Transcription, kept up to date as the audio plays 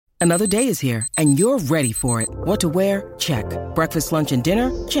Another day is here, and you're ready for it. What to wear? Check. Breakfast, lunch, and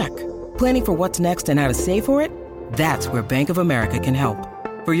dinner? Check. Planning for what's next and how to save for it? That's where Bank of America can help.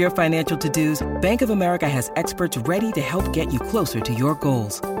 For your financial to-dos, Bank of America has experts ready to help get you closer to your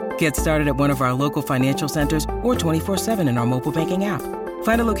goals. Get started at one of our local financial centers or 24/7 in our mobile banking app.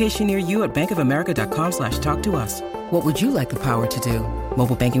 Find a location near you at bankofamerica.com/talktous. What would you like the power to do?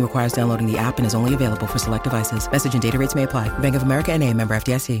 Mobile banking requires downloading the app and is only available for select devices. Message and data rates may apply. Bank of America N.A., member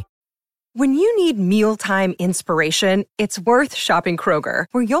FDIC. When you need mealtime inspiration, it's worth shopping Kroger,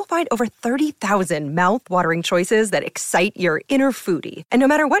 where you'll find over 30,000 mouth-watering choices that excite your inner foodie. And no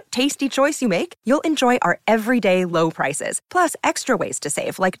matter what tasty choice you make, you'll enjoy our everyday low prices, plus extra ways to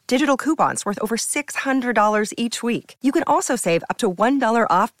save, like digital coupons worth over $600 each week. You can also save up to $1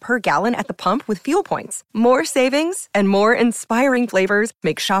 off per gallon at the pump with fuel points. More savings and more inspiring flavors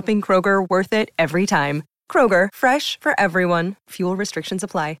make shopping Kroger worth it every time. Kroger, fresh for everyone. Fuel restrictions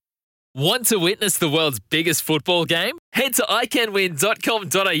apply. Want to witness the world's biggest football game? Head to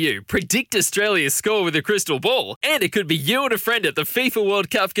iCanWin.com.au, predict Australia's score with a crystal ball, and it could be you and a friend at the FIFA World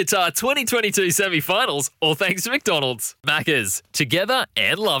Cup Qatar 2022 semi-finals, all thanks to McDonald's. Maccas, together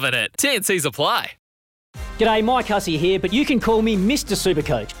and loving it. TNCs apply. G'day, Mike Hussey here, but you can call me Mr.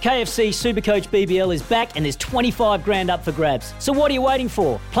 Supercoach. KFC Supercoach BBL is back and there's 25 grand up for grabs. So what are you waiting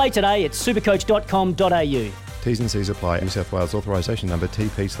for? Play today at supercoach.com.au. T's and C's apply. New South Wales authorisation number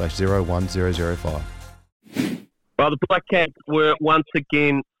TP/01005. Well, the Black Caps were once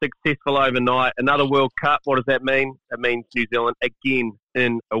again successful overnight. Another World Cup. What does that mean? It means New Zealand again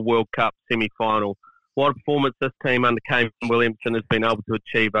in a World Cup semi-final. What a performance this team under Kane Williamson has been able to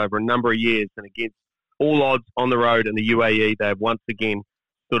achieve over a number of years, and against all odds on the road in the UAE, they have once again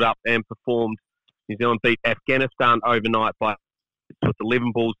stood up and performed. New Zealand beat Afghanistan overnight by with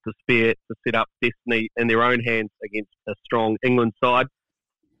 11 balls to spare to set up destiny in their own hands against a strong England side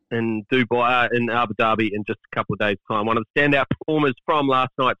in Dubai, in Abu Dhabi in just a couple of days' time. One of the standout performers from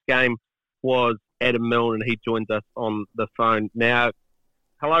last night's game was Adam Milne, and he joins us on the phone now.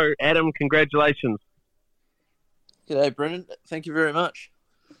 Hello, Adam. Congratulations. G'day, Brendan. Thank you very much.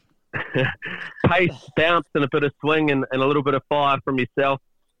 Pace, bounce, and a bit of swing, and a little bit of fire from yourself.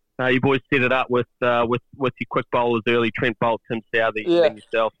 You boys set it up with your quick bowlers early, Trent Boult, Tim Southee, and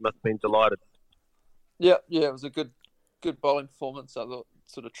yourself. Must have been delighted. Yeah, it was a good bowling performance. I thought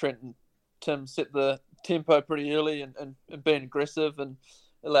sort of Trent and Tim set the tempo pretty early and being aggressive, and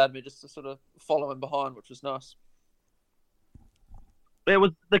allowed me just to sort of follow in behind, which was nice. There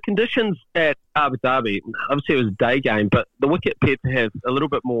was the conditions at Abu Dhabi. Obviously, it was a day game, but the wicket appeared to have a little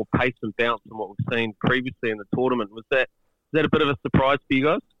bit more pace and bounce than what we've seen previously in the tournament. Was that a bit of a surprise for you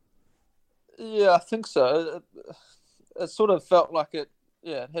guys? Yeah, I think so. It sort of felt like it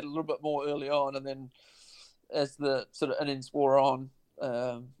had a little bit more early on, and then as the sort of innings wore on,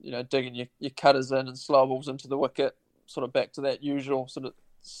 digging your cutters in and slow balls into the wicket, sort of back to that usual sort of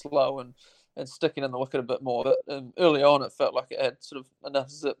slow and sticking in the wicket a bit more. But early on, it felt like it had sort of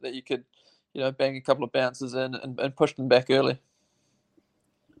enough zip that you could, bang a couple of bounces in and push them back early.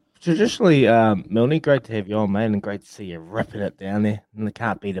 Traditionally, Milne, great to have you on, mate, and great to see you ripping it down there. And they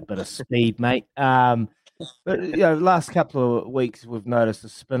can't beat a bit of speed, mate. But last couple of weeks we've noticed the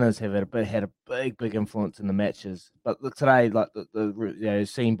spinners have had a big influence in the matches. But look, today, like the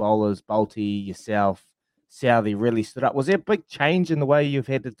seam bowlers, Boulty, yourself, Southee really stood up. Was there a big change in the way you've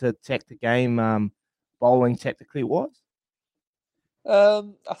had to attack the game, bowling tactically wise? I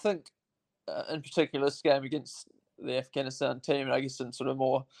think, in particular, this game against the Afghanistan team, and I guess in sort of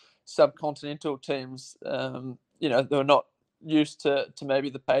more subcontinental teams, they're not used to maybe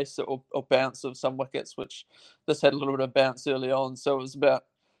the pace or bounce of some wickets, which this had a little bit of bounce early on. So it was about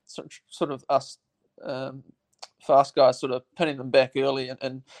sort of us fast guys sort of pinning them back early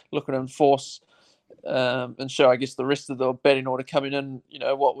and looking to enforce and show, I guess, the rest of the batting order coming in,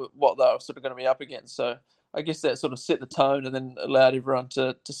 what they were sort of going to be up against. So I guess that sort of set the tone and then allowed everyone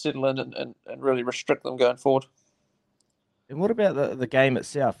to settle in and really restrict them going forward. And what about the game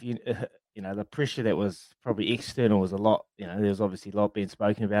itself? The pressure that was probably external was a lot. There was obviously a lot being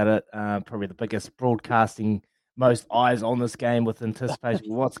spoken about it. Probably the biggest broadcasting, most eyes on this game with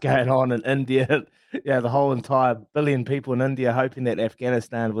anticipation of what's going on in India. The whole entire billion people in India hoping that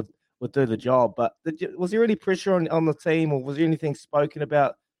Afghanistan would do the job. But was there any pressure on the team, or was there anything spoken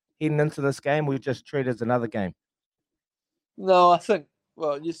about heading into this game? We just treat it as another game. No, I think.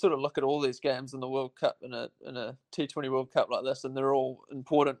 Well, you sort of look at all these games in the World Cup, in a T20 World Cup like this, and they're all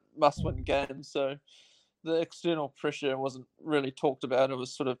important must-win games. So the external pressure wasn't really talked about. It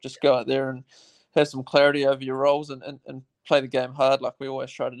was sort of just go out there and have some clarity over your roles and play the game hard like we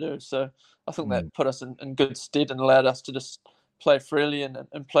always try to do. So I think that put us in good stead and allowed us to just play freely and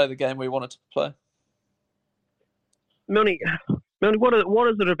play the game we wanted to play. Milne, what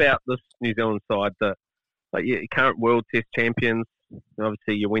is it about this New Zealand side that, like, your current World Test champions,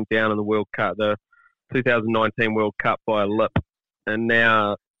 obviously you went down in the World Cup, the 2019 World Cup by a lip, and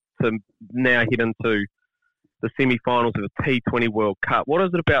now head into the semi-finals of the T20 World Cup. What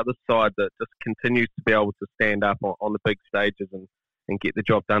is it about this side that just continues to be able to stand up on the big stages and get the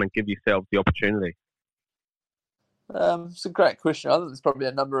job done and give yourselves the opportunity? It's a great question. I think there's probably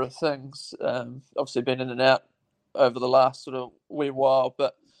a number of things. Obviously, been in and out over the last sort of wee while,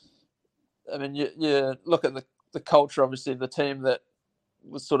 but I mean, you look at the culture, obviously, the team that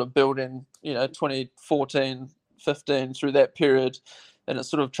was sort of building, 2014, 15 through that period, and it's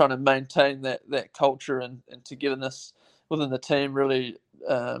sort of trying to maintain that culture and togetherness within the team, really,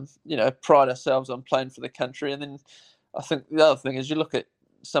 pride ourselves on playing for the country. And then I think the other thing is you look at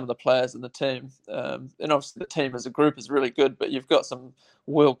some of the players in the team, and obviously the team as a group is really good, but you've got some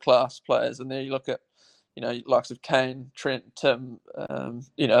world-class players, and then you look at, likes of Kane, Trent, Tim,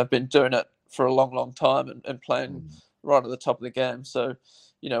 have been doing it for a long, long time and playing right at the top of the game. So,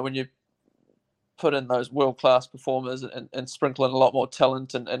 when you put in those world-class performers and sprinkle in a lot more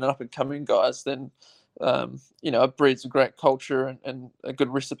talent and up-and-coming guys, then, it breeds a great culture and a good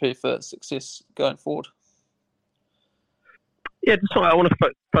recipe for success going forward. Yeah, I want to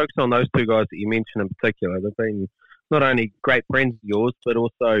focus on those two guys that you mentioned in particular. They've been not only great friends of yours, but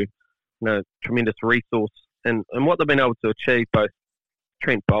also, tremendous resource. And what they've been able to achieve, both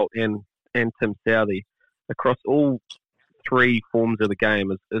Trent Boult and Tim Southee, across all three forms of the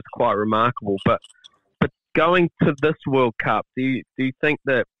game is quite remarkable. But going to this World Cup, do you think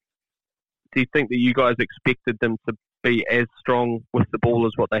that you guys expected them to be as strong with the ball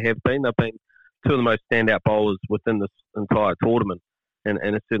as what they have been? They've been two of the most standout bowlers within this entire tournament, and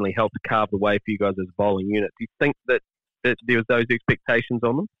it's certainly helped to carve the way for you guys as a bowling unit. Do you think that there was those expectations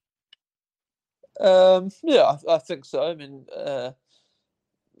on them? Yeah, I think so. I mean,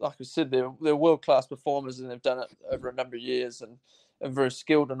 like I said, they're world-class performers, and they've done it over a number of years and very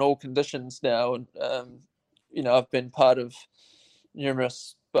skilled in all conditions now. And, I've been part of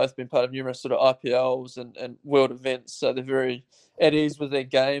numerous sort of IPLs and world events, so they're very at ease with their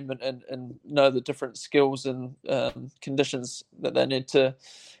game and know the different skills and conditions that they need to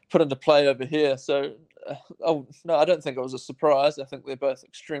put into play over here. So, no, I don't think it was a surprise. I think they're both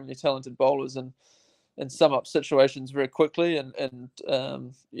extremely talented bowlers and sum up situations very quickly and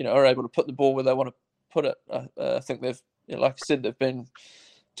are able to put the ball where they want to put it. I think they've, like I said, they've been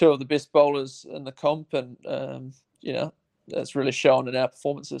two of the best bowlers in the comp, and that's really shown in our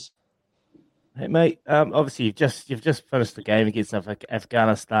performances. Hey mate, obviously you've just finished the game against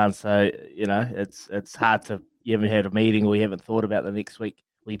Afghanistan, so it's hard to, you haven't had a meeting or you haven't thought about the next week.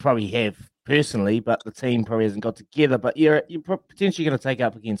 Well, you probably have personally, but the team probably hasn't got together. But you're potentially going to take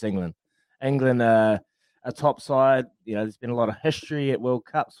up against England. England, a top side. There's been a lot of history at World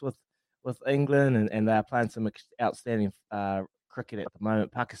Cups with England, and they're playing some outstanding cricket at the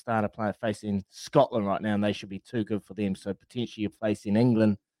moment. Pakistan are facing Scotland right now, and they should be too good for them. So potentially you're facing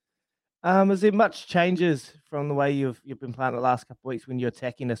England. Is there much changes from the way you've been playing the last couple of weeks when you're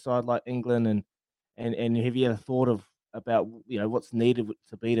attacking a side like England, and have you ever thought about what's needed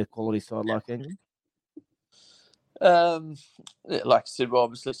to beat a quality side like England? Like I said, we'll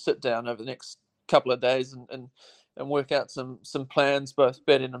obviously sit down over the next couple of days and work out some plans, both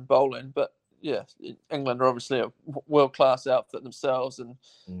batting and bowling. But yeah, England are obviously a world-class outfit themselves, and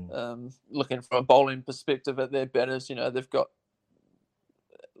looking from a bowling perspective at their batters, they've got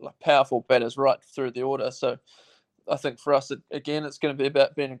powerful batters right through the order. So I think for us, again, it's going to be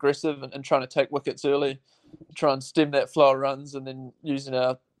about being aggressive and trying to take wickets early, try and stem that flow of runs, and then using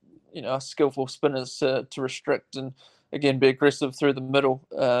our skillful spinners to restrict and, again, be aggressive through the middle.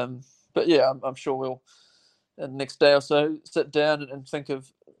 But yeah, I'm sure we'll, in the next day or so, sit down and think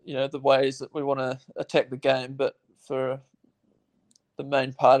of, the ways that we want to attack the game. But for the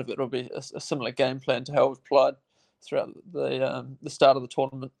main part of it, it'll be a similar game plan to how we've played throughout the start of the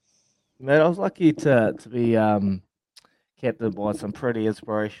tournament. Mate, I was lucky to be captained by some pretty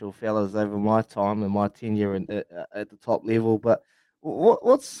inspirational fellas over my time and my tenure at the top level. But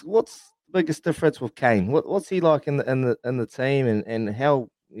what's the biggest difference with Kane? What's he like in the team, and how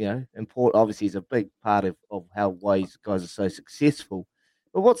important? Obviously, he's a big part of why you guys are so successful.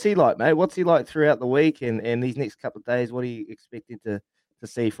 But what's he like, mate? What's he like throughout the week and these next couple of days? What are you expecting to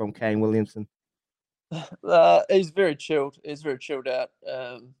see from Kane Williamson? He's very chilled. He's very chilled out.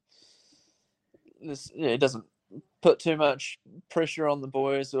 He doesn't put too much pressure on the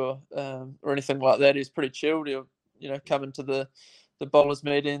boys or anything like that. He's pretty chilled. He'll come into the bowlers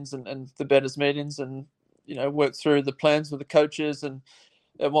meetings and the batters meetings and work through the plans with the coaches and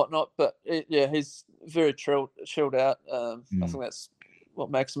whatnot. But he's very chilled out. I think that's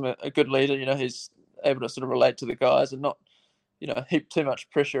what makes him a good leader. He's able to sort of relate to the guys and not, heap too much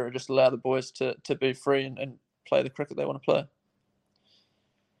pressure and just allow the boys to be free and play the cricket they want to play.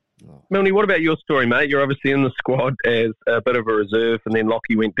 Milne, what about your story, mate? You're obviously in the squad as a bit of a reserve, and then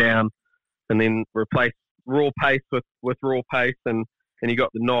Lockie went down and then replaced raw pace with raw pace, and you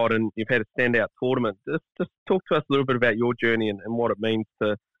got the nod, and you've had a standout tournament. Just talk to us a little bit about your journey and what it means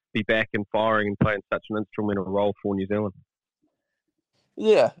to be back and firing and playing such an instrumental role for New Zealand.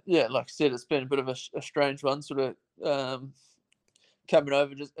 Yeah. Like I said, it's been a bit of a strange one, sort of coming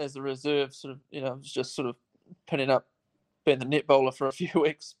over just as a reserve, sort of, was just sort of pinning up, being the net bowler for a few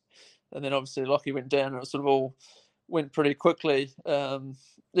weeks. And then obviously Lockie went down and it sort of all went pretty quickly.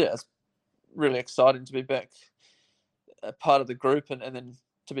 It's really exciting to be back a part of the group and then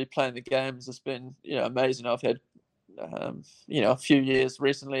to be playing the games. It's been, amazing. I've had, a few years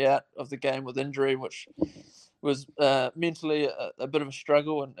recently out of the game with injury, which was mentally a bit of a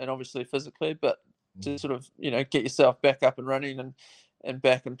struggle and obviously physically, but to sort of, get yourself back up and running and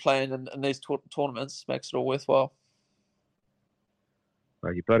back and playing in these tournaments makes it all worthwhile.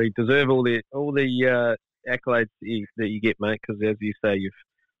 Well, you bloody deserve all the accolades that you get, mate, because as you say, you've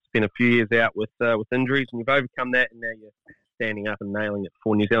spent a few years out with injuries and you've overcome that, and now you're standing up and nailing it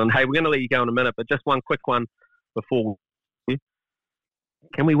for New Zealand. Hey, we're going to let you go in a minute, but just one quick one before.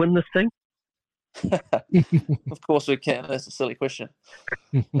 Can we win this thing? Of course we can. That's a silly question.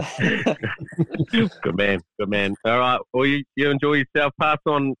 Good man. All right. Well, you enjoy yourself. Pass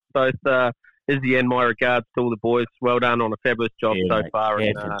on both Izzy and my regards to all the boys. Well done on a fabulous job so far,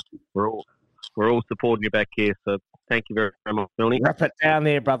 and we're all supporting you back here. So thank you very much, Milne. Wrap it down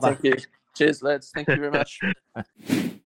there, brother. Thank you. Cheers, lads. Thank you very much.